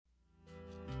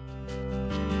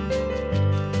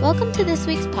Welcome to this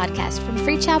week's podcast from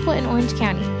Free Chapel in Orange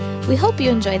County. We hope you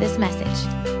enjoy this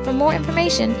message. For more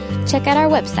information, check out our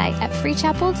website at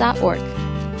freechapel.org.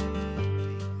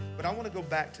 But I want to go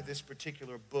back to this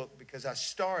particular book because I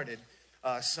started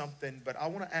something, but I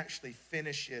want to actually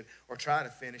finish it or try to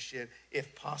finish it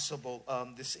if possible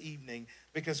this evening,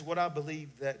 because what I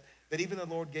believe that even the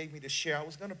Lord gave me to share, I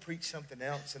was going to preach something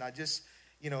else, and I just,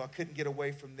 I couldn't get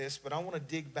away from this, but I want to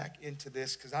dig back into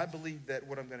this because I believe that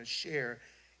what I'm going to share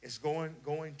is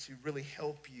going to really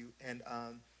help you, and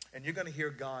you're going to hear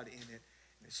God in it,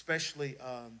 and especially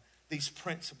these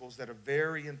principles that are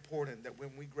very important that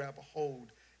when we grab a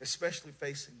hold, especially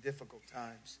facing difficult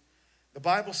times. The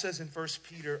Bible says in 1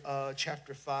 Peter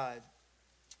chapter 5,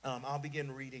 I'll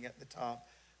begin reading at the top.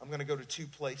 I'm going to go to two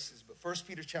places, but 1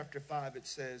 Peter chapter 5, it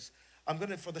says,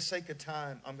 for the sake of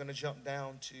time, I'm going to jump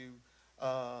down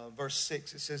to verse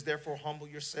 6. It says, therefore humble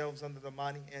yourselves under the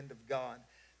mighty hand of God,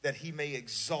 that he may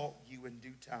exalt you in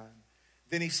due time.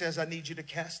 Then he says, I need you to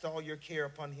cast all your care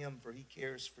upon him, for he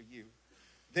cares for you.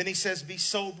 Then he says, be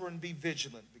sober and be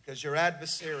vigilant, because your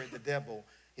adversary, the devil,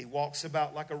 he walks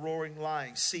about like a roaring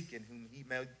lion, seeking whom he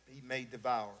may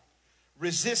devour.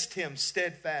 Resist him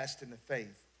steadfast in the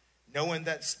faith, knowing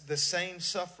that the same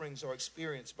sufferings are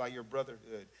experienced by your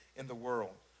brotherhood in the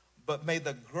world. But may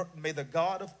the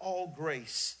God of all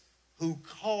grace, who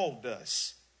called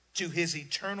us to his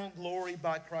eternal glory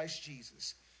by Christ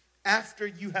Jesus, after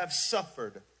you have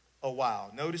suffered a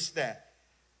while, notice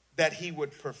that he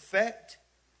would perfect,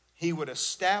 he would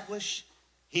establish,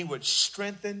 he would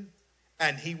strengthen,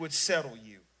 and he would settle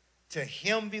you. To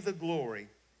him be the glory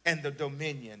and the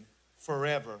dominion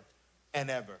forever and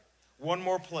ever. One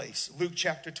more place, Luke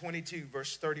chapter 22,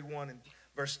 verse 31 and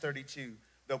verse 32.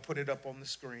 They'll put it up on the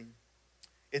screen.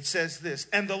 It says this,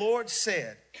 and the Lord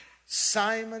said,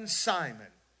 Simon, Simon,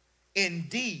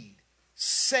 indeed,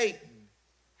 Satan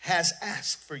has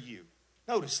asked for you.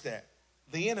 Notice that.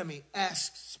 The enemy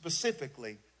asked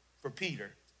specifically for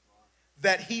Peter,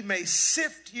 that he may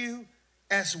sift you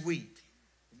as wheat.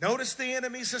 Notice the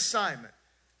enemy's assignment.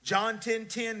 John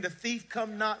 10:10, the thief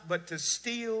come not but to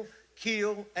steal,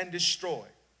 kill, and destroy.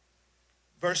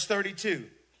 Verse 32,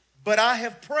 but I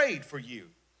have prayed for you.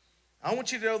 I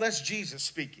want you to know that's Jesus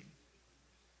speaking.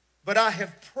 But I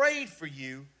have prayed for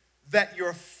you that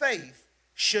your faith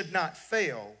should not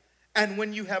fail. And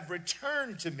when you have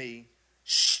returned to me,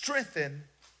 strengthen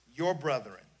your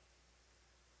brethren.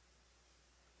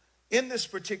 In this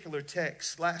particular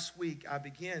text, last week, I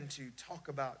began to talk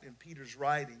about in Peter's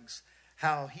writings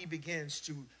how he begins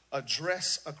to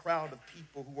address a crowd of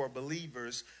people who are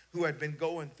believers who had been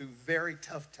going through very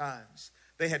tough times.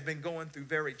 They had been going through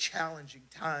very challenging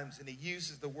times, and he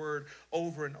uses the word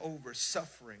over and over,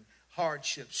 suffering,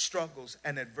 hardship, struggles,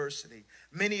 and adversity.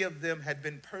 Many of them had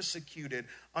been persecuted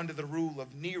under the rule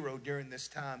of Nero during this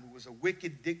time, who was a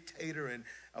wicked dictator and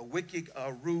a wicked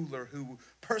ruler who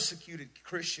persecuted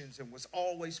Christians and was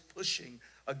always pushing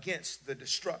against the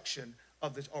destruction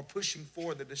of pushing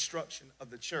for the destruction of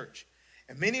the church.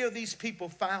 And many of these people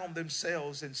found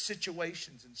themselves in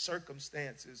situations and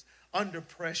circumstances under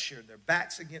pressure, their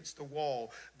backs against the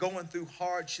wall, going through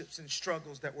hardships and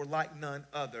struggles that were like none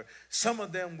other. Some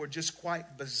of them were just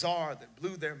quite bizarre that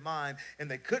blew their mind,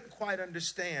 and they couldn't quite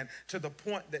understand, to the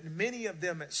point that many of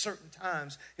them at certain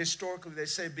times, historically, they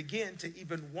say, began to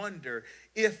even wonder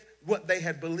if what they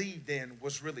had believed in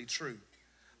was really true.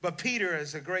 But Peter,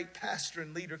 as a great pastor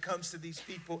and leader, comes to these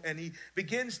people and he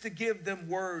begins to give them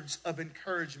words of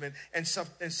encouragement in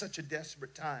such a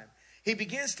desperate time. He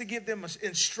begins to give them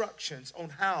instructions on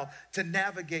how to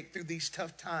navigate through these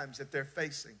tough times that they're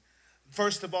facing.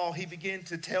 First of all, he began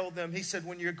to tell them, he said,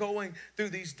 when you're going through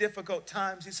these difficult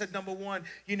times, he said, number one,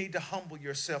 you need to humble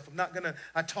yourself.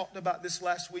 I talked about this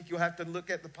last week. You'll have to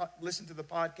listen to the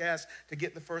podcast to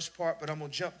get the first part, but I'm going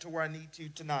to jump to where I need to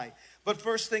tonight. But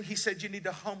first thing, he said, you need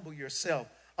to humble yourself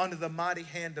under the mighty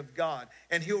hand of God,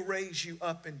 and he'll raise you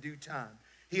up in due time.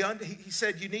 He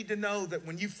said you need to know that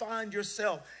when you find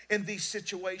yourself in these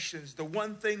situations, the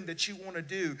one thing that you want to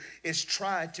do is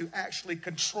try to actually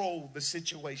control the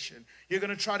situation. You're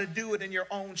going to try to do it in your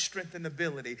own strength and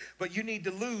ability, but you need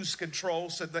to lose control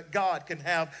so that God can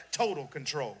have total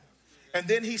control. And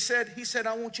then he said,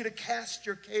 I want you to cast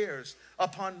your cares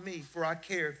upon me, for I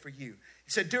cared for you. He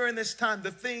He said, during this time, the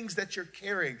things that you're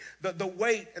carrying, the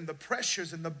weight and the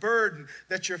pressures and the burden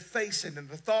that you're facing and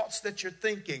the thoughts that you're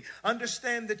thinking,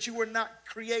 understand that you were not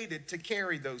created to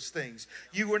carry those things.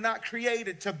 You were not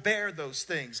created to bear those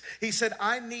things. He said,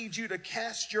 I need you to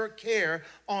cast your care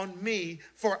on me,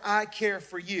 for I care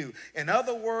for you. In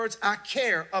other words, I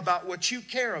care about what you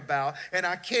care about, and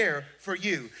I care for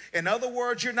you. In other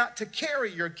words, you're not to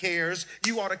carry your cares,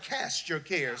 you ought to cast your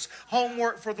cares.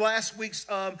 Homework for last week's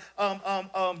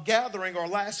gathering or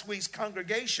last week's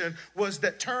congregation was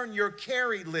that turn your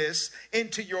carry list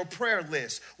into your prayer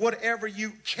list. Whatever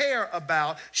you care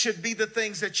about should be the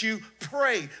things that you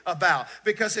pray about,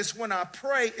 because it's when I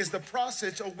pray is the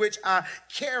process of which I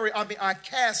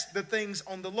cast the things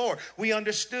on the Lord. We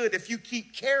understood if you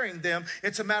keep carrying them,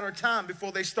 it's a matter of time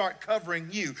before they start covering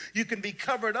you. You can be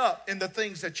covered up in the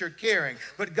things that you're carrying,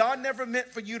 but God never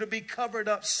meant for you to be covered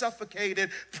up,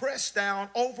 suffocated, pressed down,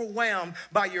 overwhelmed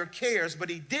by your cares, but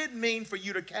he did mean for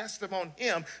you to cast them on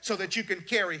him so that you can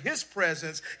carry his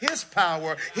presence, his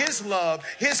power, his love,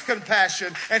 his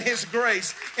compassion, and his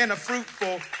grace in a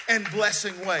fruitful and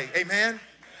blessing way. Amen.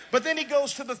 But then he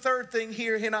goes to the third thing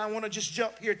here, and I want to just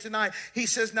jump here tonight. He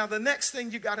says, now the next thing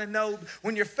you got to know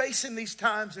when you're facing these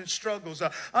times and struggles,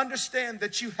 understand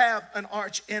that you have an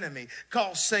arch enemy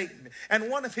called Satan. And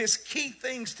one of his key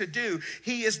things to do,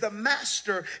 he is the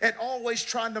master at always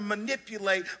trying to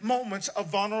manipulate moments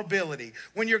of vulnerability.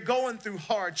 When you're going through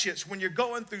hardships, when you're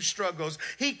going through struggles,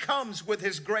 he comes with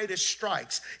his greatest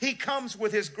strikes. He comes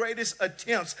with his greatest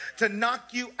attempts to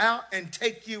knock you out and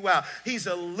take you out. He's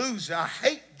a loser. I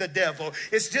hate the devil.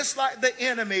 It's just like the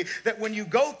enemy, that when you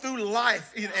go through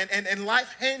life and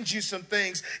life hands you some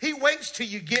things, he waits till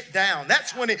you get down.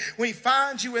 That's when he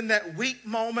finds you in that weak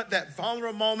moment, that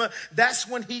vulnerable moment. That's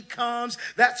when he comes.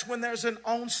 That's when there's an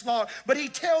onslaught. But he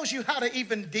tells you how to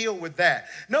even deal with that.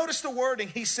 Notice the wording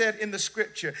he said in the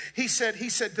scripture. He said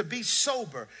to be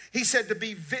sober. He said to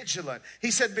be vigilant.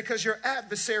 He said because your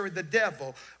adversary, the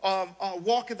devil,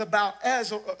 walketh about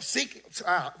as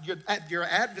your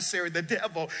adversary, the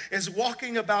devil, is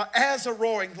walking about as a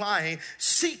roaring lion,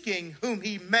 seeking whom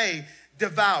he may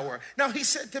devour. Now he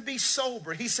said to be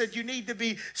sober. He said you need to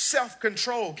be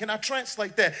self-controlled. Can I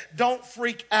translate that? Don't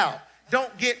freak out.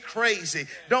 Don't get crazy.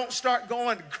 Don't start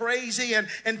going crazy and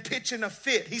pitching a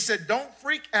fit. He said, don't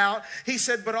freak out. He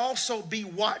said, but also be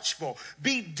watchful.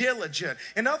 Be diligent.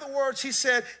 In other words, he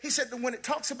said that when it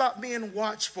talks about being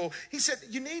watchful, he said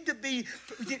you need to be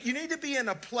in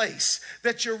a place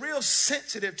that you're real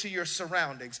sensitive to your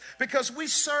surroundings, because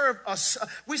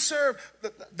the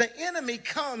enemy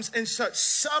comes in such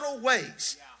subtle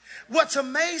ways. What's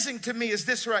amazing to me is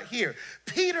this right here.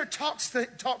 Peter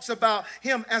talks about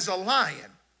him as a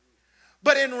lion.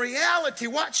 But in reality,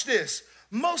 watch this.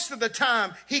 Most of the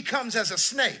time, he comes as a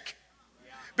snake.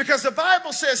 Because the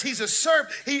Bible says he's a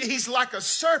serpent. He's like a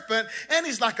serpent and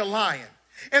he's like a lion.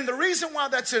 And the reason why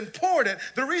that's important,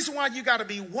 the reason why you got to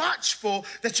be watchful,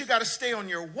 that you got to stay on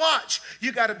your watch,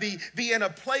 you got to be in a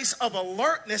place of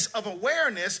alertness, of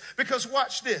awareness, because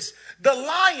watch this. The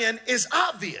lion is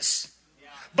obvious.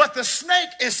 But the snake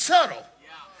is subtle.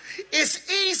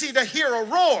 It's easy to hear a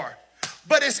roar,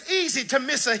 but it's easy to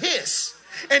miss a hiss.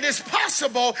 And it's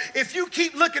possible if you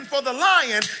keep looking for the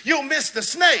lion, you'll miss the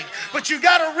snake. But you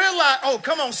got to realize, oh,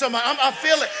 come on, somebody, I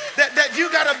feel it, that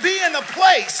you got to be in a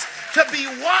place to be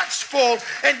watchful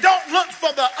and don't look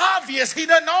for the obvious. He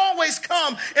doesn't always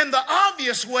come in the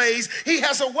obvious ways. He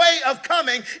has a way of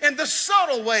coming in the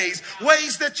subtle ways,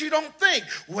 ways that you don't think,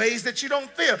 ways that you don't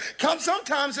feel.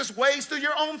 Sometimes it's ways through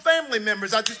your own family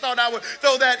members. I just thought I would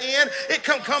throw that in. It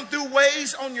can come through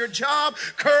ways on your job,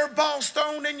 curveballs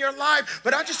thrown in your life.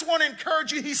 But I just want to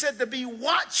encourage you, he said, to be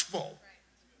watchful.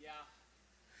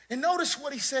 And notice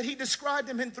what he said. He described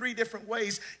him in 3 different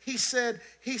ways. He said,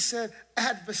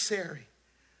 adversary,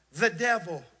 the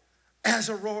devil, as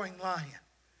a roaring lion.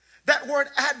 That word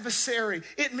adversary,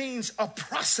 it means a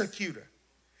prosecutor.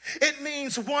 It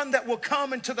means one that will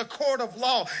come into the court of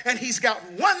law, and he's got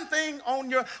one thing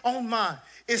on your own mind,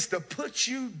 is to put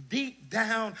you deep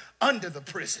down under the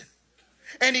prison.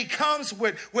 And he comes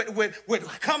with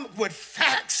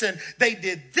facts, and they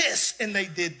did this and they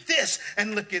did this,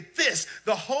 and look at this.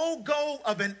 The whole goal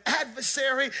of an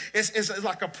adversary is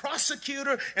like a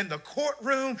prosecutor in the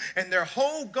courtroom, and their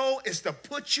whole goal is to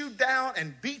put you down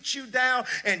and beat you down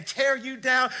and tear you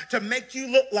down to make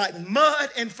you look like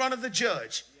mud in front of the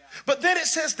judge. But then it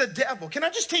says the devil. Can I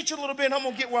just teach you a little bit and I'm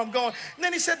going to get where I'm going? And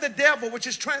then he said the devil, which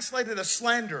is translated a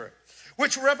slanderer,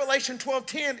 which Revelation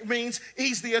 12:10 means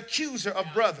he's the accuser of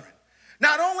brethren.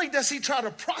 Not only does he try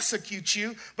to prosecute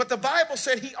you, but the Bible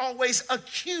said he always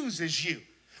accuses you.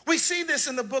 We see this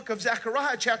in the book of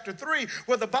Zechariah chapter 3,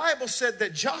 where the Bible said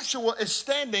that Joshua is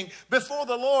standing before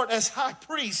the Lord as high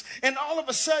priest. And all of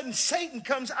a sudden, Satan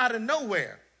comes out of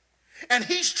nowhere. And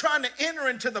he's trying to enter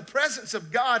into the presence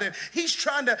of God. And he's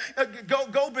trying to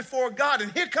go before God.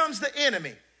 And here comes the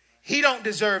enemy. He don't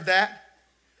deserve that.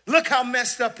 Look how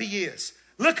messed up he is.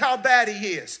 Look how bad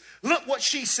he is. Look what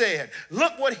she said.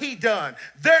 Look what he done.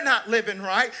 They're not living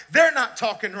right. They're not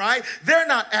talking right. They're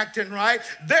not acting right.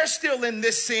 They're still in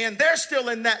this sin. They're still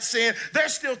in that sin. They're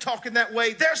still talking that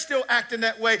way. They're still acting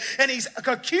that way. And he's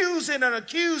accusing and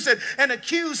accusing and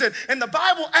accusing. And the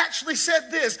Bible actually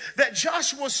said this, that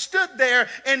Joshua stood there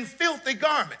in filthy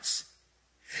garments.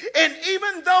 And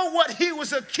even though what he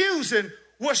was accusing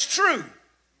was true,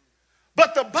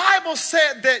 but the Bible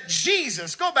said that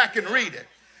Jesus, go back and read it,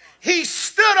 he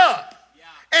stood up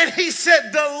and he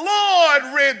said, the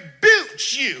Lord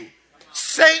rebukes you,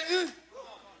 Satan.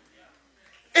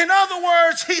 In other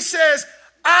words, he says,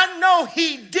 I know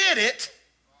he did it,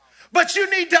 but you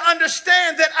need to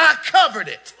understand that I covered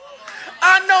it.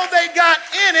 I know they got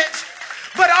in it,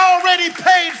 but I already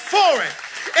paid for it.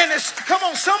 And come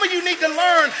on, some of you need to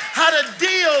learn how to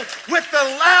deal with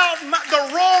the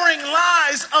roaring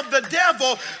lies of the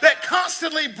devil that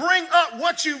constantly bring up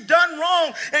what you've done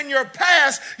wrong in your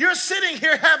past. You're sitting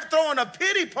here throwing a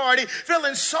pity party,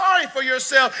 feeling sorry for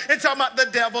yourself and talking about the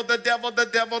devil, the devil, the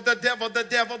devil, the devil, the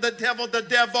devil, the devil, the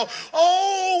devil.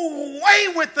 Oh,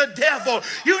 away with the devil.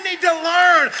 You need to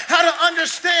learn how to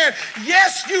understand,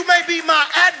 yes, you may be my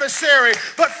adversary,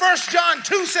 but 1 John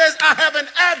 2 says, I have an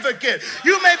advocate.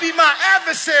 You may be my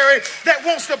adversary that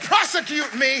wants to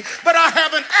prosecute me, but I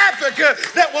have an advocate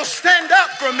that will stand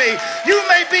up for me. You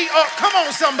may be, come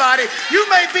on somebody, you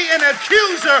may be an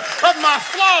accuser of my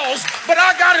flaws, but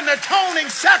I got an atoning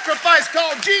sacrifice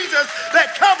called Jesus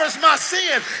that covers my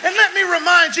sin. And let me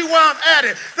remind you where I'm at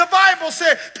it. The Bible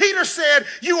said, Peter said,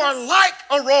 you are like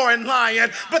a roaring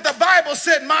lion, but the Bible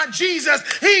said, my Jesus,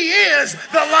 he is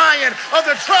the Lion of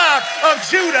the tribe of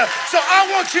Judah. So I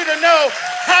want you to know,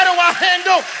 how do I handle?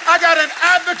 I got an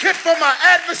advocate for my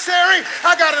adversary.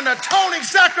 I got an atoning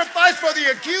sacrifice for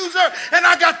the accuser. And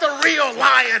I got the real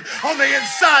lion on the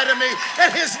inside of me.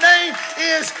 And his name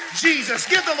is Jesus.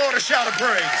 Give the Lord a shout of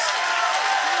praise.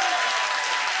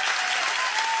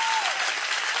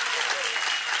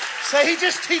 Say, he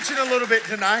just teaching a little bit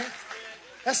tonight.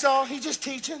 That's all. He just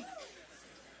teaching.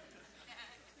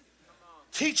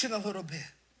 Teaching a little bit.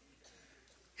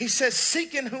 He says,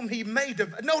 seeking whom he may.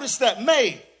 Notice that,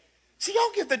 may. See,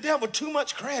 y'all give the devil too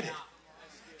much credit.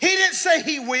 He didn't say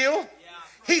he will.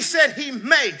 He said he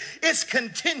may. It's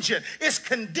contingent. It's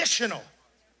conditional.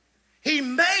 He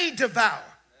may devour.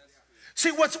 See,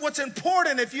 what's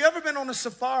important, if you've ever been on a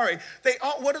safari,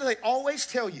 what do they always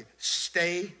tell you?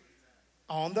 Stay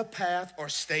on the path or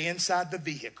stay inside the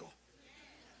vehicle.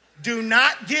 Do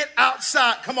not get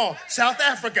outside. Come on, South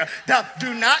Africa.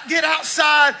 Do not get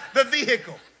outside the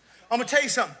vehicle. I'm going to tell you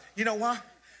something. You know why?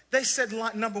 They said,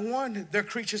 number one, they're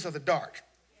creatures of the dark.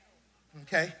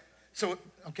 Okay? So,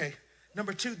 okay.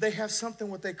 Number two, they have something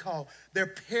what they call,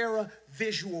 they're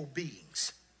para-visual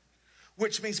beings,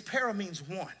 which means para means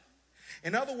one.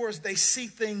 In other words, they see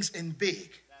things in big.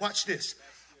 Watch this.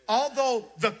 Although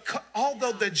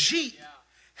the Jeep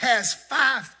has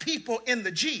 5 people in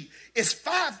the Jeep, it's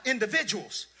 5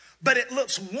 individuals, but it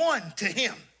looks one to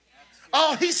him.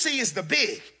 All he sees is the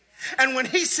big. And when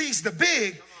he sees the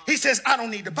big, he says, I don't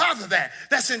need to bother that.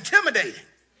 That's intimidating.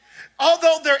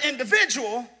 Although they're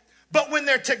individual, but when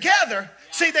they're together,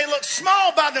 see, they look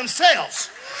small by themselves,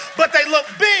 but they look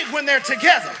big when they're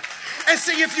together. And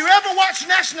see, if you ever watch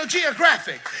National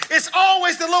Geographic, it's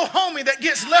always the little homie that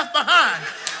gets left behind,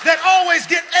 that always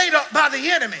get ate up by the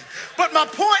enemy. But my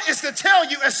point is to tell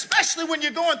you, especially when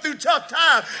you're going through tough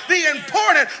times, the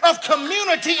importance of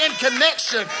community and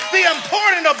connection, the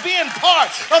importance of being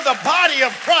part of the body of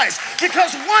Christ.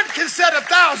 Because one can set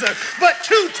 1,000, but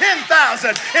 2,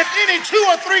 10,000. If any 2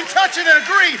 or 3 touch and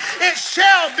agree, it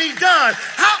shall be done.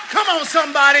 Come on,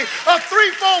 somebody. A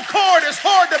 3-fold cord is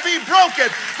hard to be broken.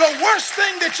 The worst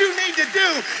thing that you need to do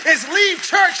is leave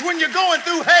church when you're going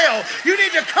through hell. You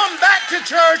need to come back to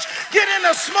church, get in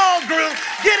a small group,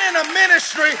 get in a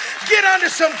ministry, get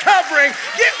under some covering,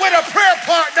 get with a prayer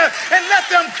partner, and let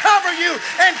them cover you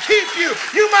and keep you.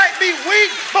 You might be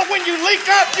weak, but when you link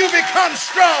up, you become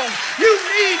strong. You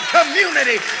need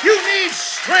community. You need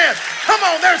strength. Come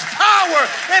on, there's power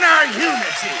in our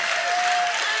unity.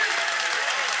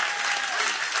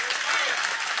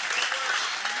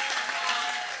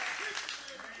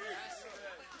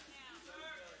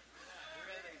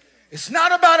 It's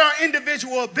not about our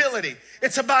individual ability.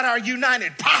 It's about our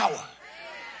united power.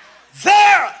 There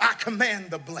I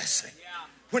command the blessing.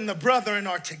 When the brethren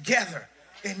are together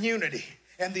in unity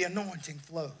and the anointing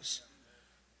flows.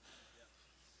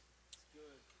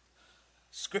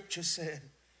 Scripture said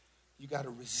you got to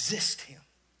resist him.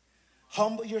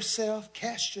 Humble yourself,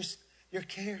 cast your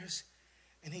cares.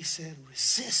 And he said,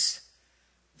 resist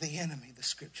the enemy, the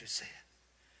scripture said.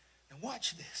 Now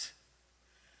watch this.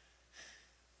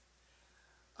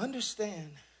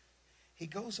 Understand, he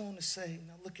goes on to say,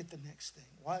 now look at the next thing.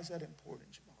 Why is that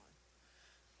important, Javon?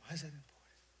 Why is that important?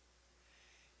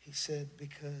 He said,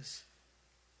 because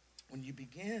when you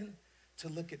begin to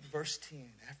look at verse 10,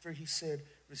 after he said,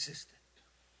 resist it,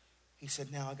 he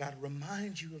said, now I got to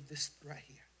remind you of this right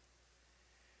here,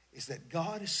 is that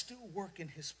God is still working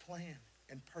his plan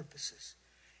and purposes.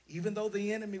 Even though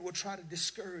the enemy will try to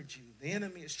discourage you, the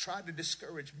enemy has tried to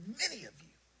discourage many of you.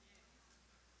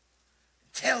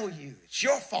 Tell you, it's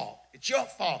your fault. It's your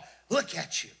fault. Look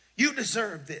at you. You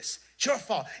deserve this. It's your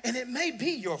fault. And it may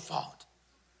be your fault.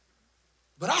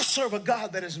 But I serve a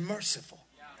God that is merciful.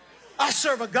 I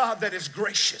serve a God that is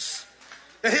gracious.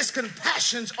 That his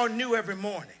compassions are new every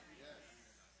morning.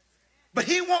 But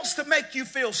he wants to make you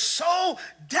feel so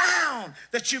down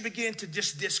that you begin to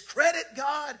just discredit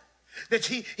God. That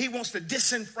he wants to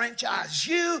disenfranchise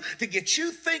you, to get you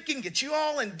thinking, get you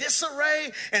all in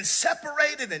disarray and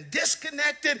separated and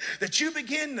disconnected, that you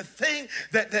begin to think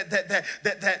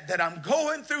that I'm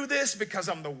going through this because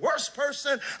I'm the worst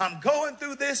person. I'm going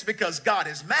through this because God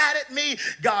is mad at me,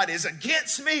 God is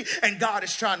against me, and God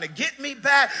is trying to get me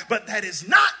back. But that is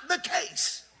not the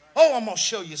case. Oh, I'm going to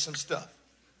show you some stuff.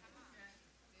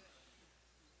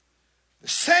 The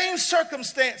same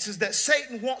circumstances that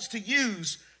Satan wants to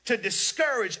use to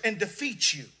discourage and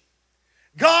defeat you,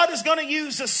 God is going to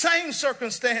use the same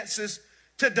circumstances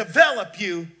to develop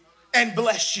you and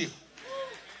bless you.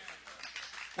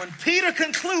 When Peter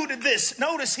concluded this,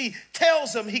 notice he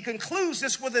tells them, he concludes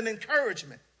this with an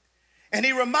encouragement. And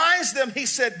he reminds them, he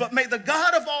said, but may the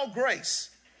God of all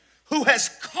grace, who has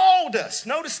called us,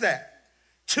 notice that,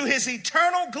 to his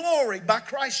eternal glory by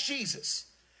Christ Jesus,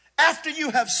 after you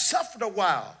have suffered a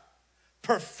while,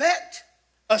 perfect,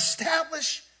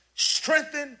 establish,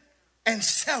 strengthen, and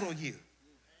settle you.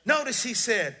 Notice he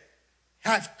said,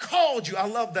 have called you. I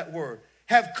love that word.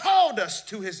 Have called us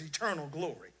to his eternal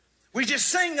glory. We just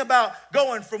sing about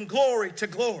going from glory to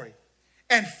glory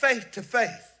and faith to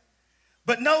faith.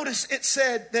 But notice it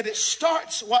said that it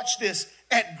starts, watch this,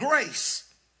 at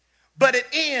grace, but it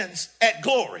ends at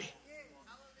glory.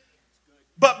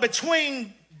 But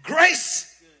between grace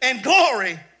and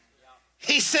glory,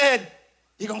 he said,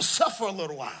 you're going to suffer a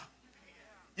little while.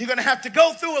 You're going to have to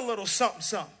go through a little something,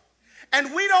 something.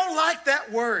 And we don't like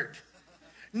that word.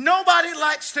 Nobody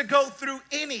likes to go through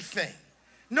anything.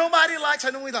 Nobody likes, I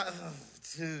know we thought, oh,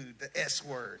 dude, the S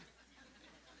word.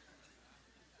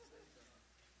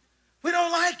 We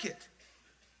don't like it.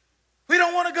 We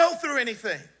don't want to go through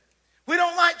anything. We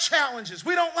don't like challenges.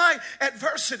 We don't like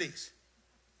adversities.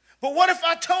 But what if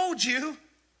I told you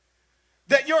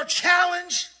that your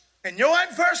challenge and your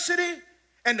adversity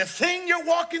and the thing you're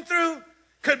walking through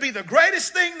could be the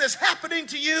greatest thing that's happening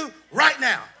to you right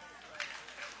now?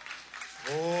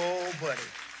 Oh, buddy.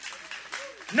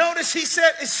 Notice he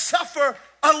said, suffer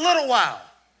a little while.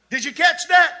 Did you catch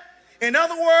that? In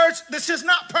other words, this is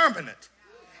not permanent.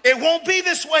 It won't be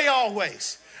this way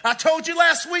always. I told you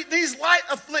last week, these light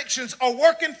afflictions are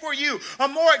working for you a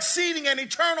more exceeding and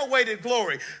eternal weighted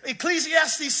glory.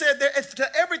 Ecclesiastes said that if to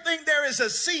everything there is a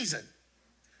season.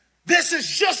 This is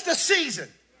just a season.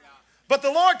 But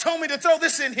the Lord told me to throw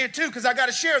this in here too, because I got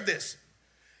to share this.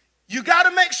 You got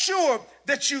to make sure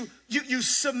that you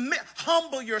submit,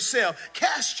 humble yourself,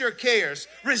 cast your cares,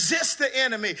 resist the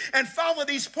enemy, and follow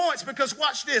these points. Because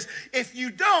watch this. If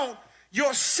you don't,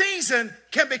 your season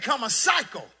can become a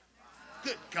cycle.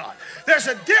 Good God. There's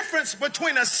a difference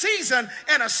between a season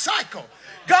and a cycle.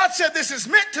 God said this is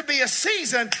meant to be a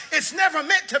season. It's never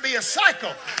meant to be a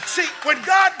cycle. See, when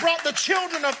God brought the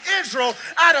children of Israel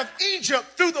out of Egypt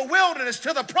through the wilderness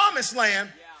to the promised land,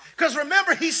 because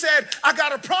remember he said, I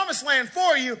got a promised land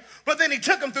for you, but then he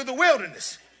took them through the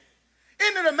wilderness.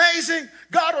 Isn't it amazing?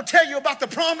 God will tell you about the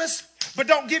promise, but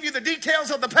don't give you the details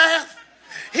of the path.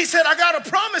 He said, I got a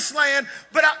promised land,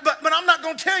 but I'm not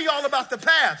going to tell you all about the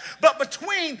path. But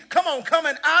between,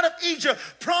 coming out of Egypt,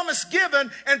 promise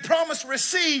given and promise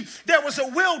received, there was a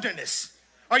wilderness.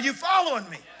 Are you following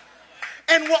me?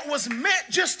 And what was meant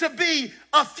just to be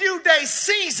a few day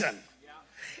season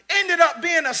ended up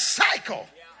being a cycle.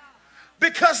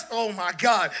 Because, oh my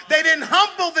God, they didn't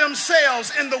humble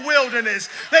themselves in the wilderness.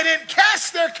 They didn't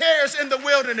cast their cares in the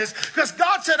wilderness. Because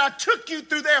God said, I took you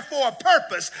through there for a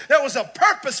purpose. There was a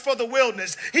purpose for the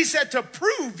wilderness. He said to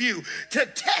prove you, to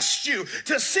test you,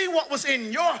 to see what was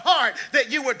in your heart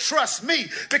that you would trust me.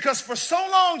 Because for so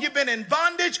long you've been in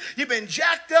bondage, you've been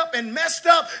jacked up and messed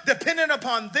up, dependent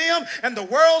upon them and the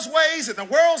world's ways and the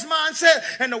world's mindset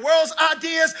and the world's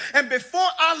ideas. And before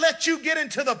I let you get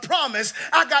into the promise,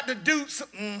 I got to do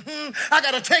I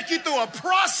got to take you through a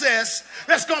process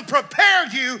that's going to prepare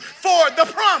you for the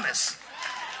promise.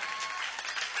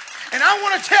 And I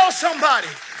want to tell somebody,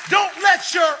 don't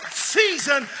let your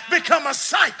season become a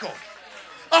cycle.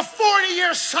 A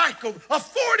 40-year cycle, a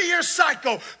 40-year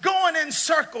cycle, going in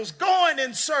circles, going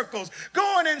in circles,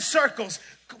 going in circles.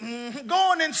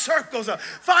 Going in circles,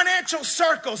 financial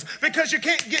circles, because you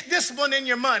can't get discipline in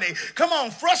your money. Come on,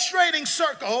 frustrating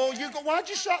circle. Oh, you go, why'd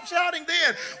you stop shouting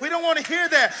then? We don't want to hear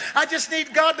that. I just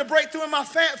need God to break through in my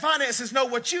finances. No,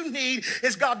 what you need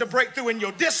is God to break through in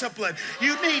your discipline.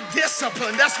 You need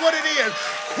discipline. That's what it is.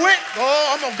 Quit.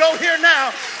 Oh, I'm going to go here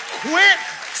now. Quit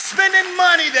spending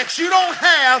money that you don't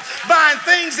have, buying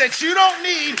things that you don't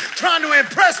need, trying to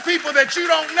impress people that you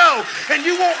don't know. And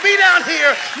you won't be down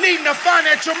here needing a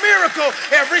financial miracle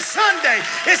every Sunday.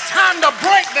 It's time to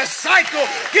break the cycle,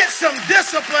 get some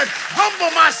discipline,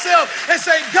 humble myself and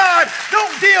say, God,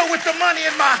 don't deal with the money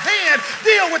in my hand,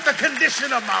 deal with the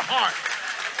condition of my heart.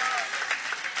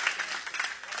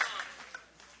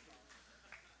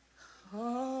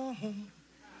 Oh.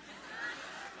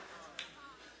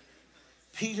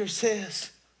 Peter says,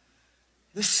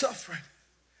 this suffering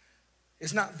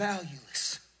is not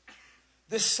valueless.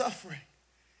 This suffering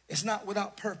is not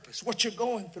without purpose. What you're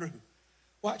going through,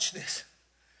 watch this.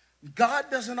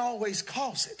 God doesn't always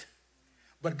cause it,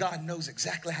 but God knows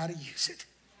exactly how to use it.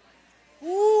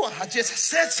 Ooh, I just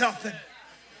said something.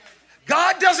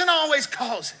 God doesn't always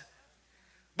cause it,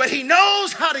 but he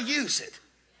knows how to use it.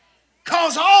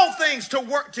 Cause all things to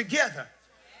work together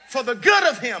for the good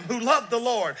of him who love the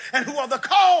Lord and who are the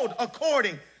called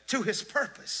according to his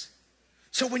purpose.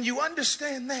 So when you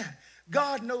understand that,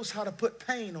 God knows how to put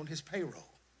pain on his payroll.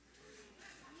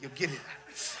 You'll get it.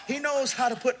 He knows how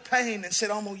to put pain and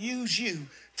said, I'm going to use you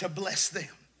to bless them.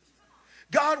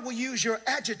 God will use your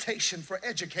agitation for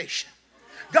education.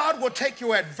 God will take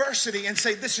your adversity and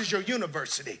say, this is your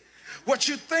university. What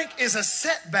you think is a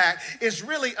setback is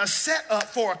really a setup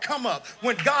for a come up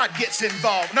when God gets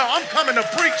involved. No, I'm coming to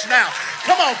preach now.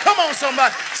 Come on,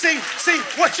 somebody. See,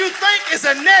 what you think is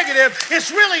a negative, it's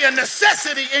really a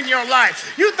necessity in your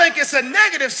life. You think it's a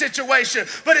negative situation,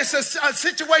 but it's a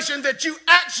situation that you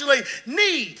actually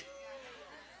need.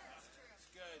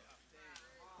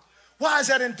 Why is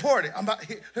that important?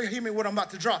 Hear me what I'm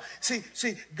about to draw. See,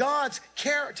 God's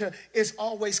character is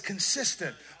always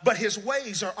consistent, but his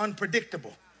ways are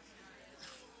unpredictable.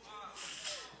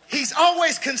 He's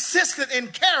always consistent in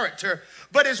character,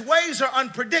 but his ways are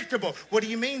unpredictable. What do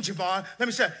you mean, Javon? Let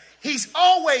me say, he's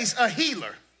always a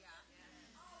healer,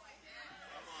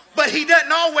 but he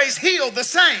doesn't always heal the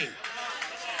same.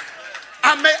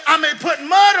 I may put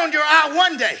mud on your eye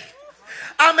one day.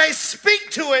 I may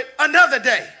speak to it another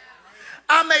day.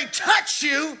 I may touch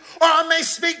you or I may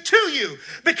speak to you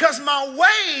because my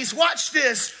ways, watch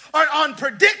this, are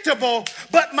unpredictable,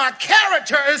 but my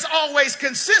character is always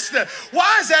consistent.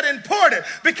 Why is that important?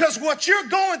 Because what you're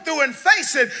going through and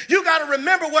facing, you got to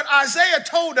remember what Isaiah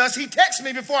told us. He texted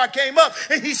me before I came up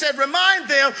and he said, remind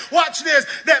them, watch this,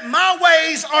 that my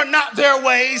ways are not their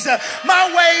ways. My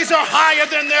ways are higher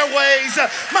than their ways.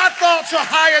 My thoughts are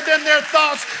higher than their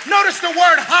thoughts. Notice the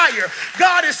word higher.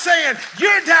 God is saying,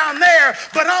 you're down there,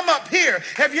 but I'm up here.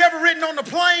 Have you ever ridden on the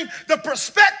plane? The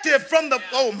perspective from the,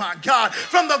 oh my God,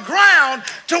 from the ground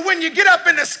to when you get up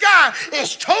in the sky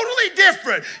is totally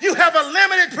different. You have a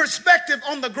limited perspective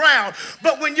on the ground,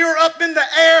 but when you're up in the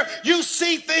air, you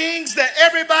see things that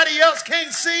everybody else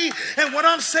can't see. And what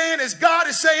I'm saying is God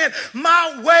is saying,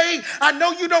 my way, I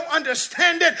know you don't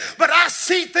understand it, but I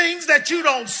see things that you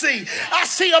don't see. I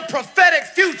see a prophetic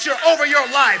future over your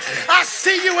life. I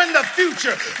see you in the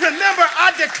future. Remember,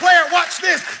 I declare, watch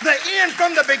this, the end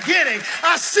from the beginning.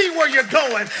 I see where you're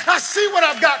going. I see what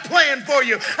I've got planned for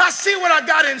you. I see what I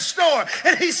got in store.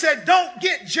 And he said, don't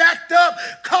get jacked up,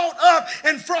 caught up,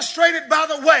 and frustrated by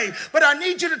the way. But I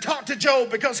need you to talk to Job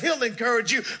because he'll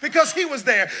encourage you because he was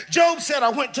there. Job said, I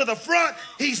went to the front,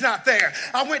 he's not there.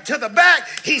 I went to the back,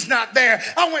 he's not there.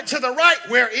 I went to the right,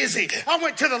 where is he? I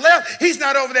went to the left, he's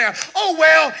not over there. Oh,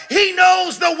 well, he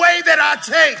knows the way that I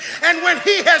take. And when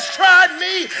he has tried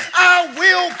me, I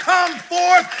will come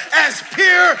forth as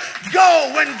pure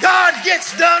gold. When God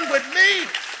gets done with me,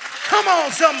 Come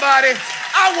on, somebody.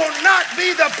 I will not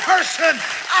be the person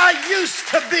I used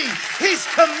to be. He's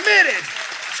committed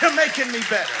to making me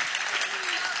better.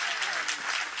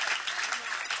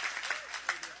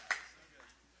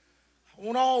 I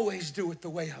won't always do it the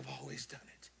way I've always done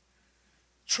it.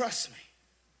 Trust me.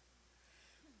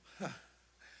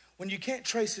 When you can't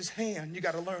trace his hand, you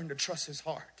got to learn to trust his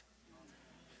heart.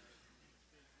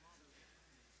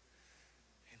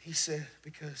 And he said,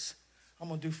 because I'm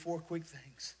going to do 4 quick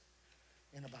things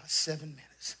in about 7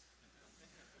 minutes.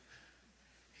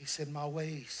 He said, my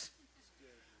ways.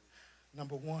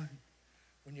 Number 1,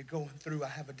 when you're going through, I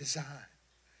have a design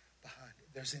behind it.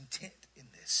 There's intent in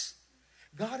this.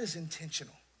 God is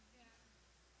intentional.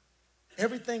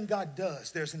 Everything God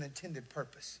does, there's an intended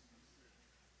purpose.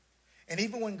 And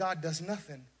even when God does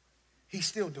nothing, he's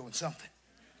still doing something.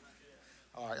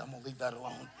 All right, I'm going to leave that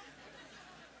alone.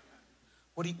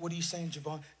 What are you saying,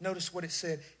 Javon? Notice what it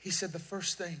said. He said the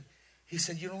first thing. He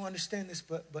said, you don't understand this,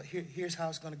 but here's how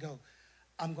it's going to go.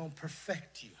 I'm going to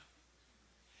perfect you.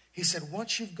 He said,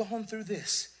 once you've gone through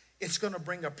this, it's going to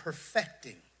bring a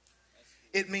perfecting.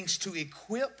 It means to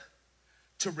equip,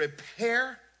 to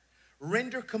repair,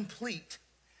 render complete,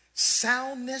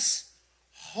 soundness,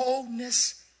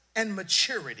 wholeness, and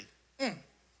maturity.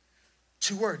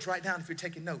 2 words, write down if you're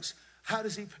taking notes.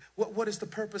 What is the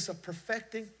purpose of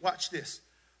perfecting? Watch this.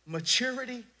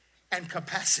 Maturity and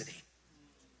capacity.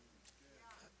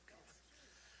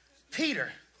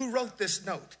 Peter, who wrote this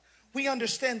note, we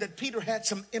understand that Peter had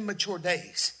some immature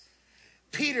days.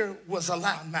 Peter was a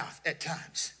loudmouth at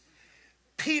times.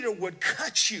 Peter would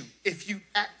cut you if you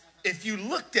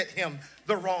looked at him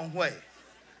the wrong way.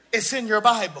 It's in your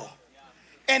Bible.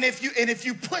 And if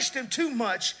you pushed him too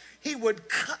much, he would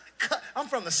cut. I'm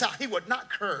from the South. He would not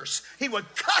curse. He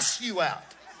would cuss you out.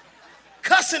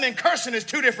 Cussing and cursing is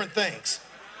 2 different things.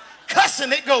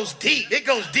 Cussing, it goes deep. It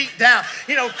goes deep down.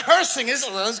 You know, cursing is,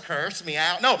 let's curse me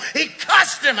out. No, he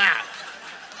cussed him out.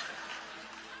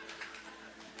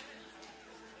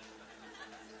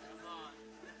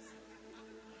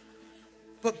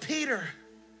 But Peter,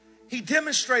 he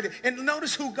demonstrated, and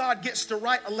notice who God gets to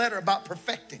write a letter about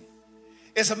perfecting.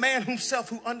 Is a man himself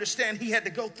who understands he had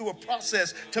to go through a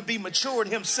process to be matured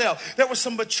himself. There were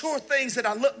some mature things that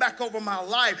I look back over my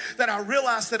life that I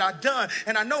realized that I'd done.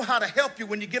 And I know how to help you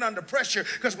when you get under pressure.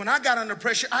 Because when I got under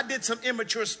pressure, I did some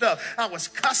immature stuff. I was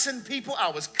cussing people.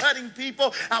 I was cutting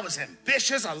people. I was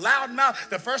ambitious, a loudmouth.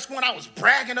 The first one I was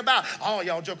bragging about. All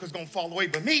y'all jokers going to fall away.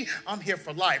 But me, I'm here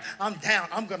for life. I'm down.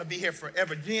 I'm going to be here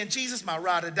forever. Me and Jesus, my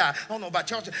ride or die. I don't know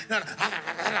about y'all. No.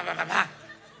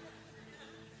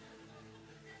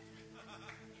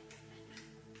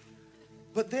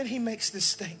 But then he makes this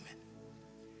statement.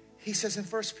 He says in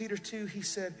 1 Peter 2, he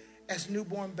said, as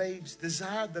newborn babes,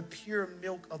 desire the pure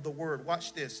milk of the word.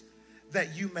 Watch this.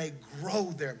 That you may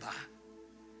grow thereby.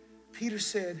 Peter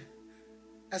said,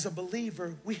 as a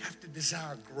believer, we have to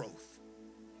desire growth.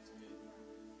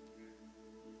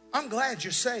 I'm glad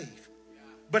you're saved.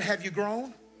 But have you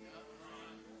grown?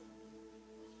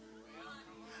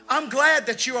 I'm glad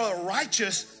that you are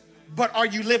righteous, but are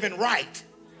you living right?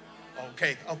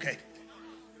 Okay.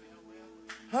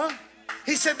 Huh?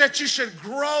 He said that you should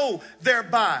grow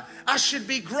thereby. I should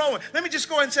be growing. Let me just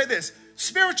go ahead and say this.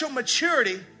 Spiritual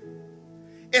maturity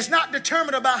is not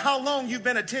determined about how long you've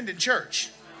been attending church.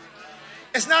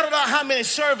 It's not about how many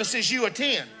services you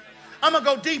attend. I'm going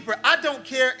to go deeper. I don't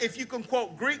care if you can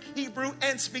quote Greek, Hebrew,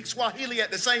 and speak Swahili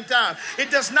at the same time.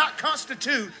 It does not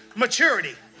constitute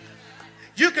maturity.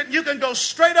 You can go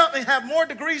straight up and have more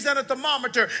degrees than a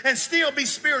thermometer and still be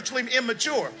spiritually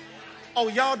immature. Oh,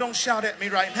 y'all don't shout at me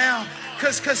right now.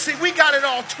 Because see, we got it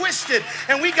all twisted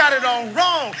and we got it all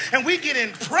wrong. And we get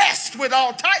impressed with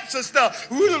all types of stuff.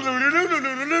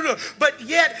 But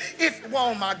yet,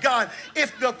 oh my God,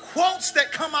 if the quotes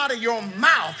that come out of your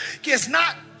mouth is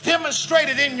not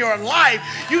demonstrated in your life,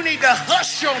 you need to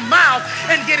hush your mouth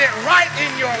and get it right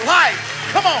in your life.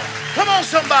 Come on,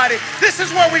 somebody. This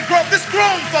is where we grow. This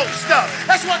grown folk stuff.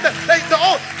 That's what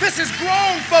this is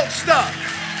grown folk stuff.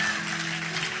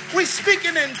 We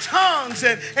speaking in tongues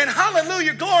and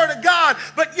hallelujah, glory to God,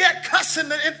 but yet cussing.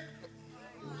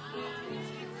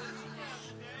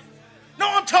 No,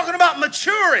 I'm talking about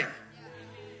maturing.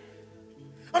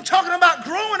 I'm talking about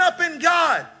growing up in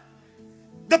God.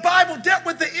 The Bible dealt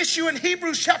with the issue in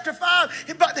Hebrews chapter 5.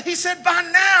 He said, by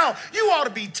now, you ought to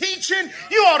be teaching.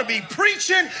 You ought to be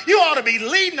preaching. You ought to be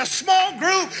leading a small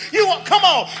group. You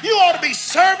ought to be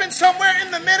serving somewhere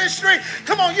in the ministry.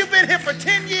 Come on, you've been here for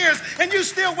 10 years and you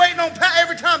still waiting on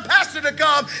every time pastor to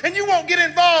come, and you won't get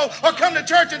involved or come to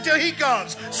church until he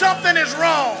comes. Something is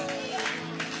wrong.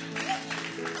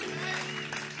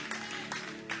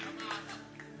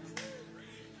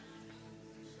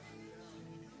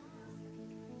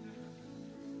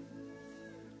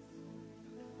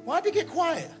 Why'd you get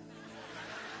quiet?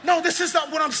 No, this is not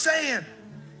what I'm saying.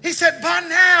 He said, by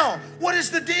now, what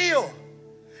is the deal?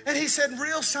 And he said,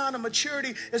 real sign of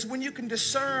maturity is when you can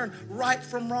discern right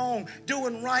from wrong,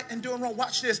 doing right and doing wrong.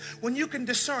 Watch this. When you can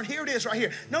discern, here it is right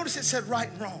here. Notice it said right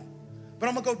and wrong. But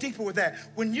I'm going to go deeper with that.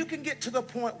 When you can get to the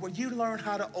point where you learn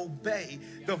how to obey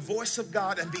the voice of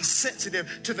God and be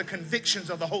sensitive to the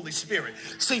convictions of the Holy Spirit.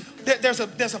 See, there's a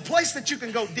place that you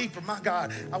can go deeper. My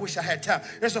God, I wish I had time.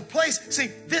 There's a place.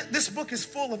 See, this book is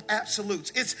full of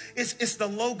absolutes. It's the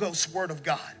Logos word of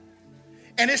God.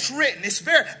 And it's written,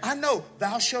 I know,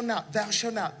 thou shalt not, thou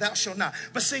shalt not, thou shalt not.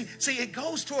 But see, it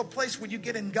goes to a place where you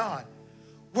get in God,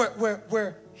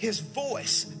 where his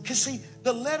voice, because see,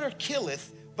 the letter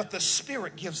killeth, but the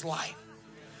Spirit gives life.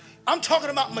 I'm talking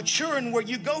about maturing where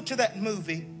you go to that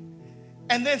movie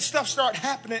and then stuff start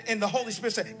happening and the Holy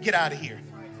Spirit says, get out of here.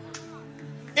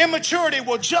 Immaturity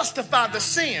will justify the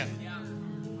sin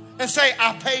and say,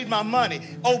 I paid my money.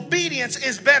 Obedience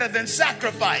is better than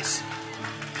sacrifice.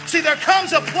 See, there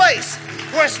comes a place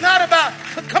where it's not about,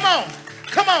 come on,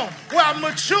 where I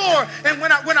mature and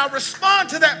when I respond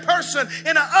to that person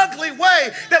in an ugly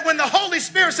way, that when the Holy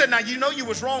Spirit said, now you know you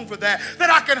was wrong for that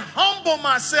I can humble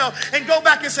myself and go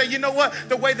back and say, you know what,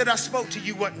 the way that I spoke to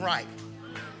you wasn't right.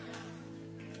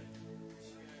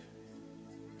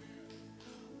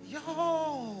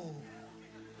 Yo,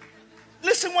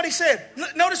 listen what he said.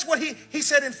 Notice what he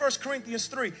said in 1 Corinthians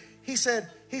 3. He said,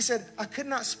 I could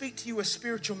not speak to you as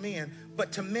spiritual men,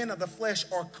 but to men of the flesh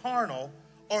or carnal,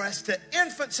 or as to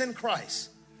infants in Christ.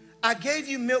 I gave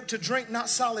you milk to drink, not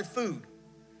solid food.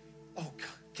 Oh, God,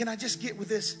 can I just get with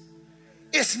this?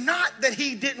 It's not that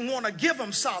he didn't want to give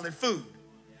them solid food.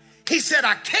 He said,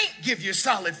 I can't give you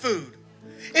solid food.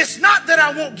 It's not that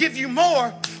I won't give you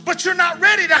more, but you're not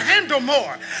ready to handle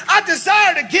more. I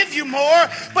desire to give you more,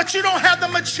 but you don't have the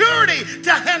maturity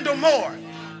to handle more.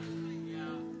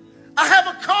 I have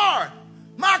a car.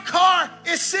 My car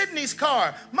is Sydney's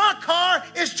car. My car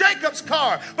is Jacob's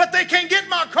car. But they can't get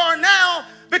my car now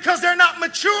because they're not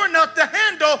mature enough to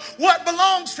handle what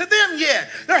belongs to them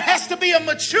yet. There has to be a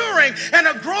maturing and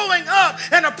a growing up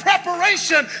and a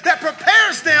preparation that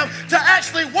prepares them to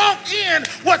actually walk in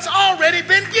what's already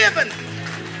been given.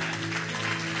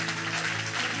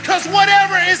 Because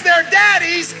whatever is their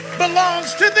daddy's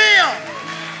belongs to them.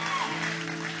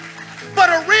 But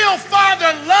a real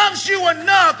father loves you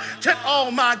enough to,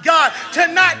 oh my God, to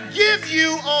not give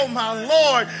you, oh my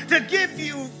Lord, to give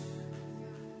you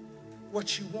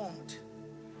what you want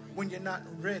when you're not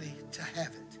ready to have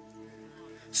it.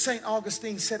 St.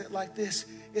 Augustine said it like this.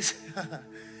 It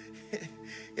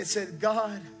said,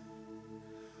 God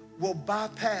will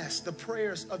bypass the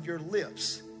prayers of your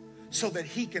lips so that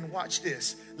he can, watch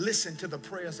this, listen to the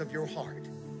prayers of your heart.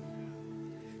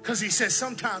 Because he says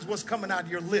sometimes what's coming out of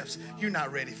your lips, you're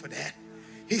not ready for that.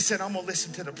 He said, I'm going to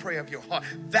listen to the prayer of your heart.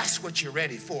 That's what you're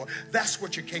ready for. That's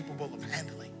what you're capable of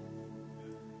handling.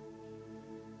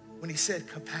 When he said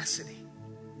capacity,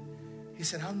 he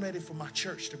said, I'm ready for my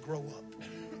church to grow up.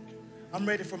 I'm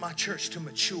ready for my church to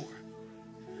mature.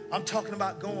 I'm talking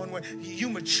about going where you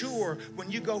mature when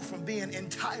you go from being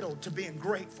entitled to being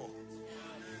grateful.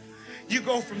 You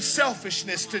go from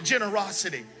selfishness to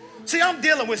generosity. See, I'm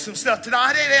dealing with some stuff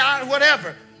tonight,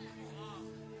 whatever.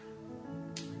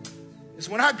 It's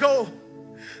when I go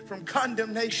from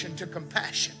condemnation to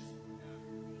compassion.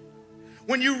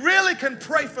 When you really can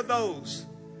pray for those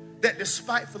that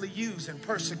despitefully use and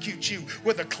persecute you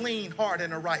with a clean heart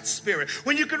and a right spirit.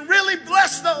 When you can really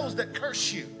bless those that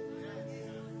curse you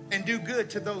and do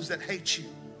good to those that hate you.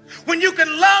 When you can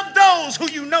love those who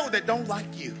you know that don't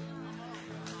like you.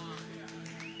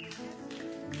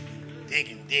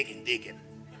 Digging.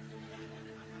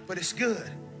 But it's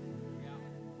good.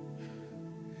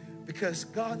 Because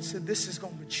God said this is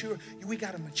going to mature. We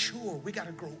got to mature. We got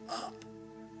to grow up.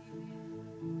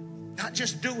 Not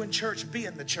just doing church,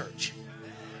 being the church.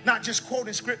 Not just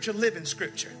quoting scripture, living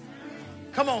scripture.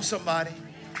 Come on, somebody.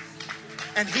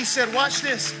 And he said, watch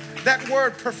this. That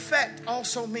word perfect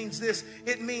also means this.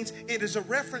 It means it is a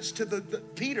reference to the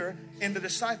Peter and the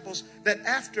disciples that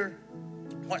after,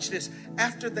 watch this,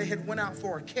 after they had went out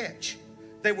for a catch,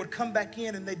 they would come back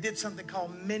in and they did something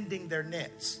called mending their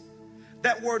nets.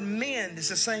 That word mend is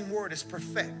the same word as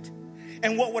perfect.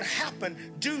 And what would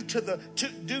happen due to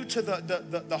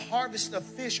the harvest of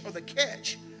fish or the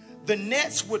catch, the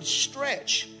nets would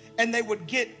stretch and they would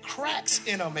get cracks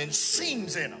in them and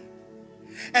seams in them.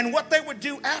 And what they would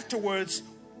do afterwards,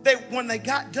 when they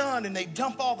got done and they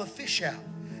dump all the fish out,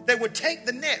 they would take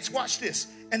the nets, watch this,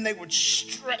 and they would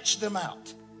stretch them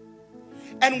out.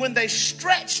 And when they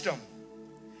stretched them,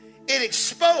 it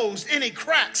exposed any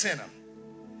cracks in them.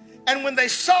 And when they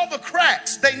saw the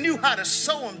cracks, they knew how to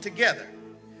sew them together.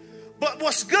 But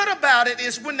what's good about it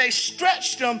is when they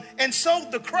stretched them and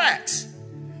sewed the cracks,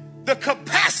 the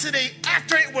capacity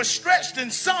after it was stretched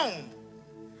and sewn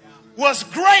was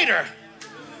greater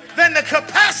than the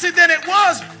capacity than it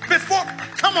was before.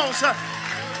 Come on, son.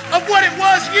 Of what it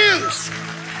was used.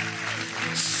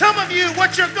 Some of you,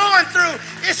 what you're going through,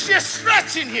 it's just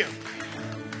stretching you.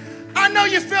 I know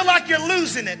you feel like you're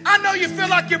losing it. I know you feel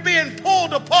like you're being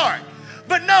pulled apart.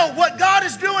 But no, what God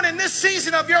is doing in this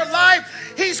season of your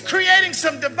life, he's creating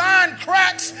some divine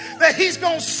cracks that he's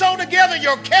going to sew together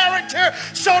your character,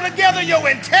 sew together your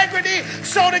integrity,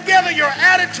 sew together your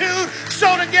attitude,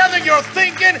 sew together your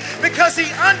thinking, because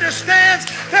he understands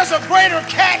there's a greater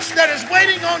catch that is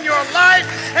waiting on your life.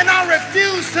 And I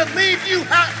refuse to leave you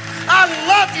I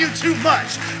love you too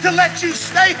much to let you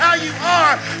stay how you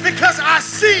are, because I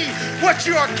see what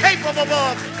you are capable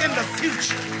of in the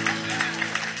future.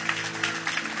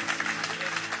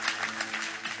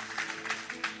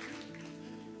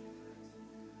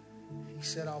 He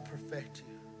said, I'll perfect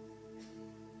you.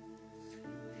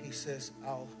 He says,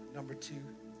 number two,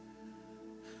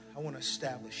 I want to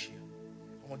establish you.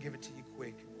 I want to give it to you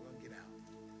quick and we're going to get out.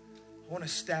 I want to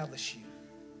establish you.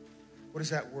 What does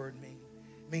that word mean?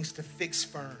 It means to fix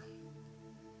firm.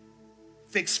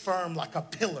 Fix firm like a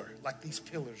pillar, like these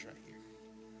pillars right here.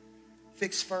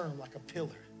 Fix firm like a pillar.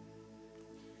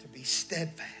 To be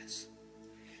steadfast.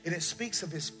 And it speaks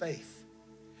of his faith.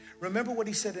 Remember what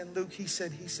he said in Luke? He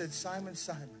said, Simon,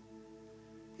 Simon.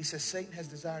 He says, Satan has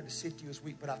desired to sift you as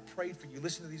wheat, but I prayed for you.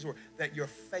 Listen to these words, that your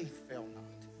faith fail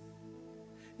not.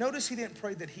 Notice he didn't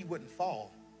pray that he wouldn't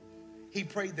fall. He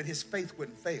prayed that his faith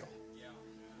wouldn't fail.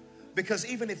 Because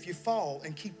even if you fall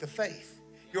and keep the faith,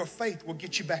 your faith will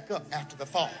get you back up after the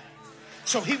fall.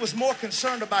 So he was more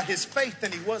concerned about his faith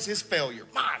than he was his failure.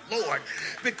 My Lord.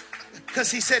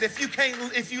 Because he said, if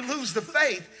you lose the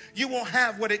faith, you won't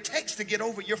have what it takes to get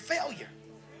over your failure.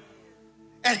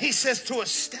 And he says to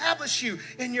establish you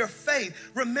in your faith.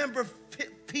 Remember,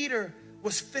 Peter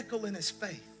was fickle in his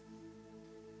faith.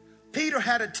 Peter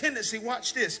had a tendency,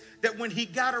 watch this, that when he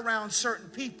got around certain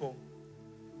people,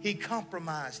 he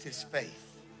compromised his faith.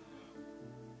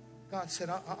 God said,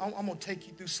 I'm going to take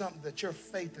you through something that your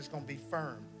faith is going to be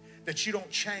firm. That you don't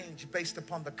change based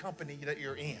upon the company that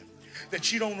you're in.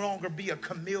 That you don't longer be a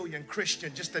chameleon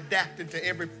Christian, just adapting to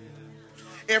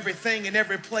everything in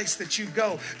every place that you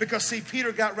go. Because see,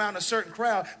 Peter got around a certain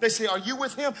crowd. They say, are you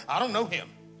with him? I don't know him.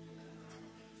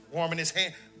 Warming his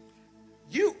hand.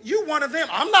 You one of them.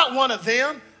 I'm not one of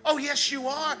them. Oh, yes, you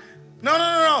are.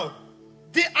 No.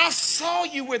 I saw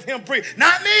you with him.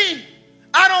 Not me.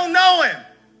 I don't know him.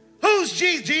 Who's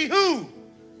G? Who?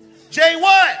 J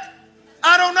what?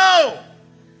 I don't know.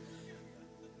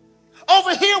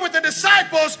 Over here with the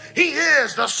disciples, he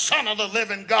is the Son of the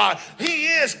living God. He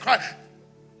is Christ.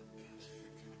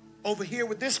 Over here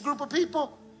with this group of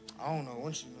people, I don't know.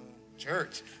 Once you know,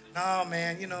 church. No,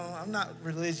 man, I'm not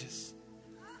religious.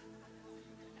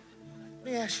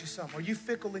 Let me ask you something. Are you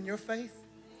fickle in your faith?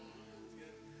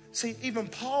 See, even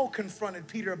Paul confronted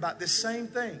Peter about this same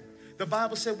thing. The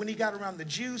Bible said when he got around the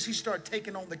Jews, he started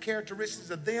taking on the characteristics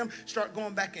of them, start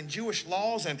going back in Jewish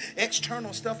laws and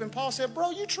external stuff. And Paul said, bro,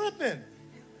 you tripping.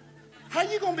 How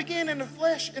you going to begin in the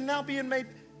flesh and now being made,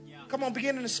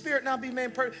 begin in the spirit, now be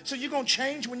made perfect. So you're going to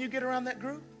change when you get around that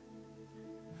group?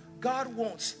 God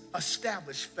wants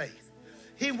established faith.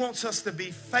 He wants us to be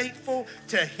faithful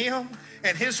to him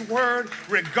and his word,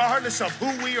 regardless of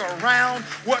who we are around,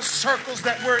 what circles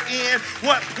that we're in,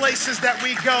 what places that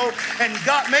we go. And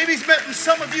God, maybe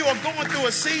some of you are going through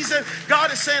a season.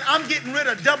 God is saying, I'm getting rid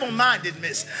of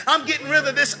double-mindedness. I'm getting rid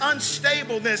of this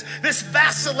unstableness, this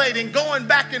vacillating, going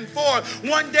back and forth,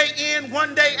 one day in,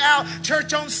 one day out,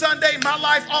 church on Sunday, my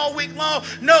life all week long.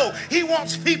 No, he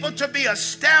wants people to be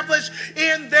established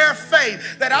in their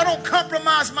faith, that I don't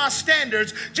compromise my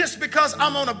standards just because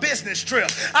I'm on a business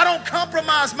trip. I don't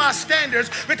compromise my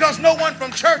standards because no one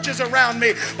from church is around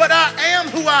me. But I am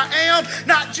who I am,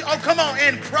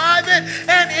 in private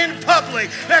and in public.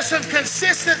 There's some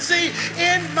consistency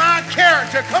in my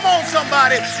character. Come on,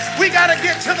 somebody. We got to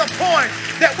get to the point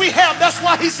that we have. That's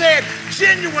why he said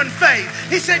genuine faith.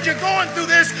 He said you're going through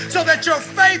this so that your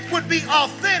faith would be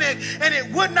authentic and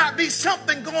it would not be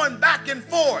something going back and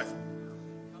forth.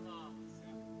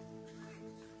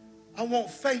 I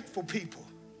want faithful people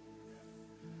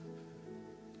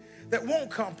that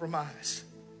won't compromise.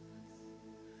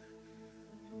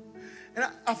 And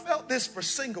I felt this for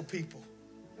single people.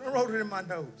 I wrote it in my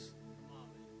notes.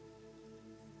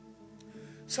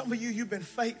 Some of you, you've been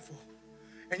faithful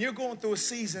and you're going through a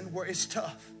season where it's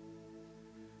tough.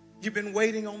 You've been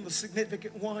waiting on the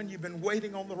significant one. You've been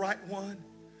waiting on the right one.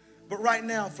 But right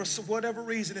now, for whatever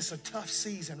reason, it's a tough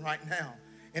season right now.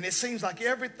 And it seems like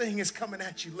everything is coming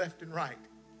at you left and right.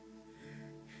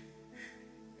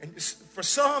 And for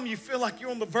some, you feel like you're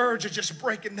on the verge of just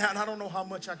breaking down. I don't know how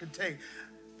much I can take.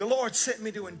 The Lord sent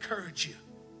me to encourage you.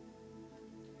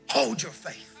 Hold your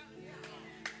faith.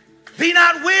 Be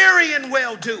not weary in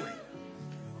well-doing.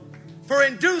 For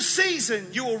in due season,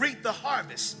 you will reap the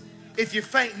harvest if you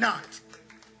faint not.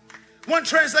 One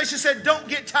translation said, don't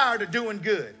get tired of doing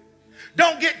good.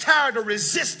 Don't get tired of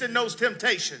resisting those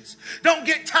temptations. Don't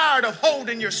get tired of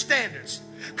holding your standards.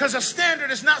 Because a standard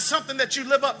is not something that you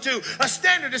live up to. A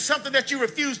standard is something that you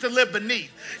refuse to live beneath.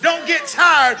 Don't get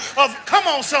tired of, come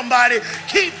on somebody,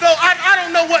 keep those. I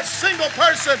don't know what single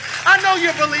person, I know you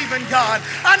believe in God.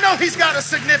 I know he's got a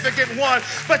significant one,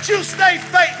 but you stay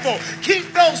faithful.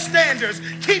 Keep those standards.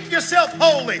 Keep yourself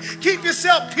holy. Keep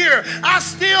yourself pure. I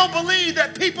still believe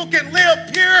that people can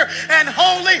live pure and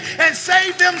holy and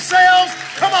save themselves.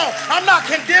 Come on, I'm not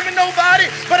condemning nobody,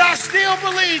 but I still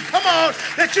believe, come on,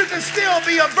 that you can still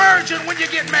be a virgin when you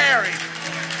get married.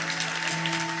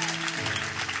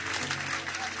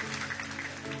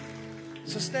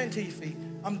 So stand to your feet.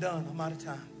 I'm done. I'm out of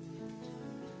time.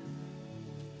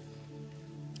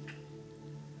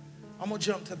 I'm going to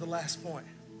jump to the last point.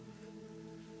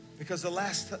 Because the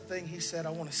last thing he said, I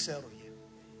want to settle you.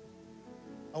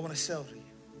 I want to settle you.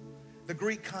 The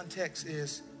Greek context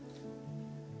is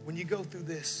when you go through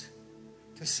this,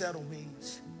 to settle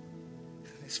means,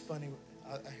 it's funny,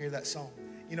 I hear that song.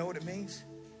 You know what it means?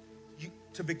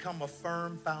 To become a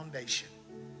firm foundation.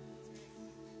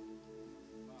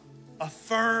 A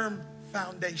firm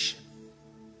foundation.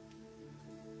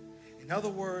 In other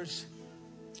words,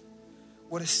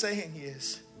 what it's saying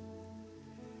is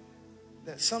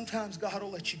that sometimes God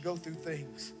will let you go through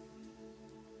things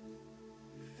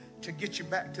to get you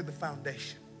back to the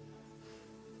foundation.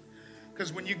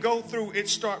 Because when you go through, it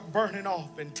start burning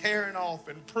off and tearing off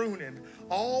and pruning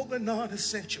all the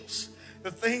non-essentials, the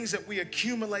things that we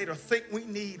accumulate or think we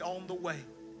need on the way,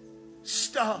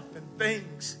 stuff and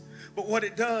things. But what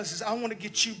it does is I want to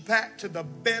get you back to the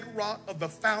bedrock of the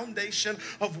foundation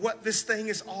of what this thing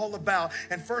is all about.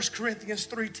 And 1 Corinthians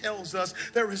 3 tells us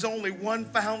there is only one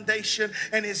foundation,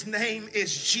 and his name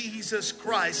is Jesus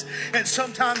Christ. And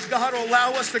sometimes God will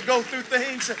allow us to go through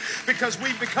things because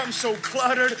we become so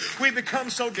cluttered, we become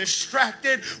so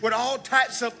distracted with all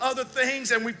types of other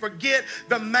things, and we forget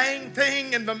the main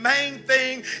thing, and the main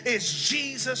thing is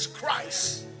Jesus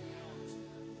Christ.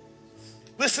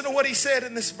 Listen to what he said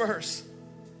in this verse.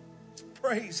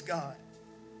 Praise God.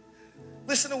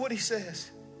 Listen to what he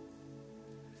says.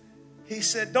 He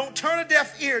said, don't turn a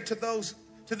deaf ear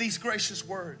to these gracious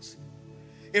words.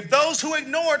 If those who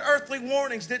ignored earthly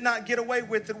warnings did not get away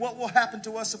with it, what will happen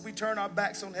to us if we turn our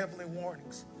backs on heavenly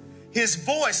warnings? His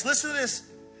voice, listen to this,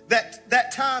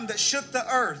 that time that shook the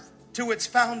earth to its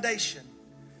foundation.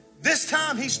 This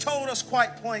time he's told us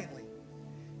quite plainly.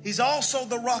 He's also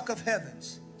the rock of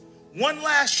heavens. One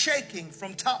last shaking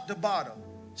from top to bottom,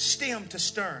 stem to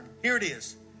stern. Here it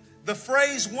is. The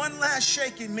phrase one last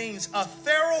shaking means a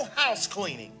thorough house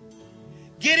cleaning,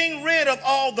 getting rid of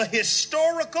all the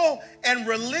historical and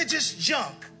religious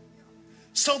junk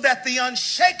so that the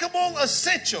unshakable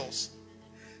essentials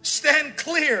stand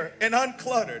clear and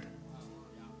uncluttered.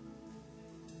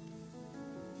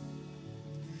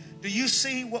 Do you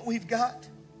see what we've got?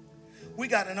 We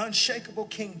got an unshakable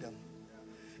kingdom.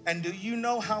 And do you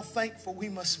know how thankful we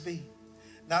must be?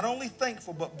 Not only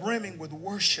thankful, but brimming with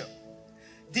worship.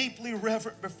 Deeply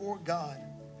reverent before God.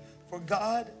 For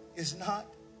God is not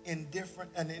an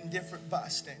indifferent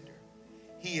bystander.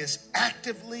 He is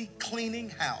actively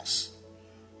cleaning house,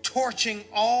 torching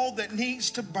all that needs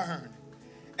to burn.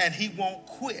 And he won't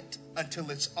quit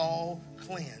until it's all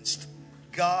cleansed.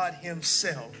 God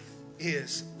himself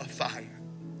is a fire.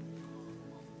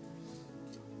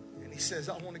 He says,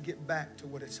 I want to get back to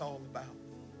what it's all about.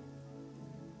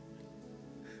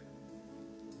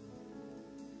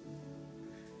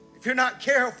 If you're not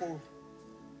careful,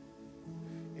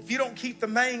 if you don't keep the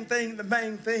main thing,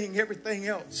 everything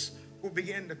else will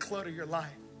begin to clutter your life.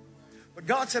 But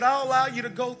God said, I'll allow you to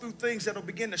go through things that will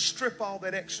begin to strip all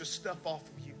that extra stuff off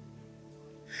of you.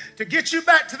 To get you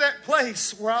back to that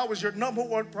place where I was your number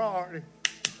one priority.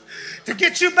 To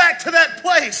get you back to that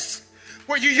place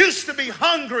where you used to be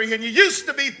hungry and you used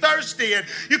to be thirsty and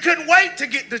you couldn't wait to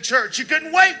get to church. You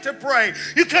couldn't wait to pray.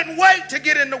 You couldn't wait to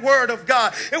get in the Word of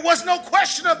God. It was no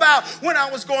question about when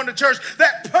I was going to church.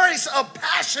 That place of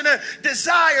passionate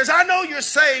desires. I know you're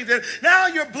saved and now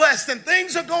you're blessed and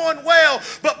things are going well.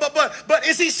 But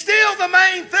is He still the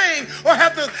main thing, or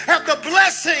have the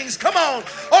blessings, come on,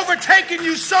 overtaken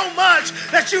you so much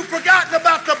that you've forgotten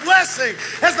about the blessing?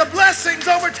 Has the blessings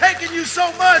overtaken you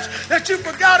so much that you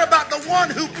forgot about the one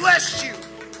who blessed you?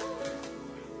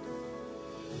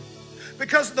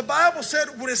 Because the Bible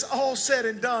said when it's all said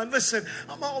and done, listen,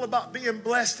 I'm all about being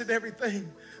blessed and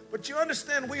everything, but you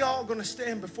understand we all going to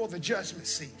stand before the judgment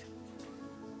seat.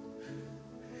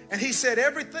 And He said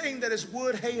everything that is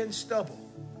wood, hay, and stubble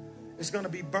is going to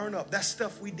be burned up. That's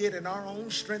stuff we did in our own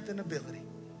strength and ability.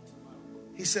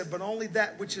 He said, but only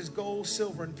that which is gold,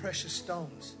 silver, and precious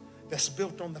stones that's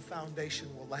built on the foundation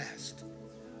will last.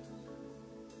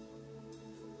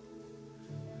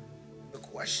 The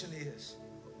question is,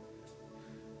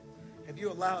 have you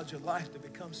allowed your life to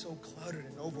become so cluttered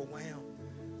and overwhelmed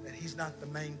that He's not the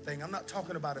main thing? I'm not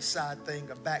talking about a side thing,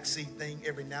 a backseat thing,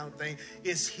 every now and then.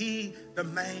 Is He the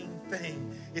main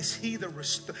thing? Is He the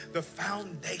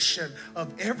foundation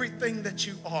of everything that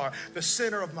you are? The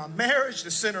center of my marriage,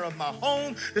 the center of my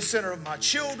home, the center of my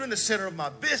children, the center of my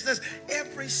business,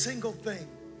 every single thing.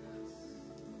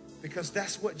 Because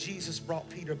that's what Jesus brought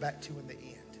Peter back to in the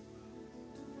end.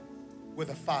 With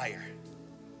a fire.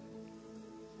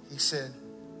 He said,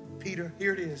 Peter,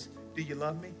 here it is. Do you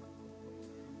love me?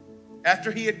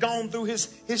 After he had gone through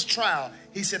his trial,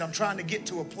 he said, I'm trying to get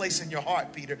to a place in your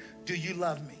heart, Peter. Do you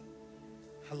love me?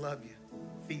 I love you.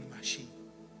 Feed my sheep.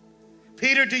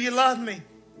 Peter, do you love me?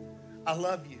 I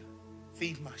love you.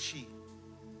 Feed my sheep.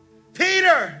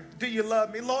 Peter, do you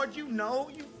love me? Lord, you know.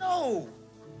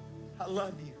 I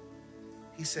love you.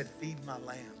 He said, feed my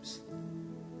lambs.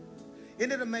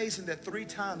 Isn't it amazing that 3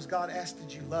 times God asked,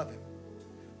 did you love Him?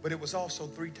 But it was also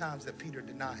 3 times that Peter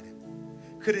denied Him.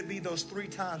 Could it be those 3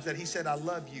 times that he said, I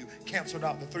love you, canceled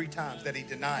out the 3 times that he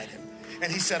denied Him?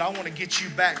 And he said, I want to get you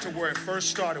back to where it first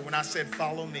started when I said,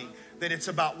 follow me. That it's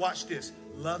about, watch this,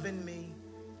 loving me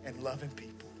and loving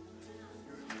people.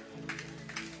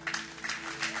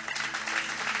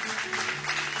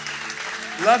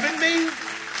 Loving me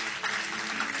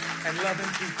and loving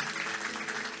people.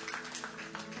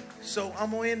 So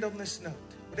I'm going to end on this note.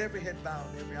 With every head bowed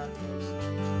and every eye closed.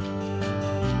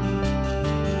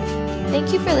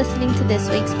 Thank you for listening to this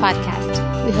week's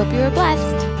podcast. We hope you were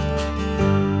blessed.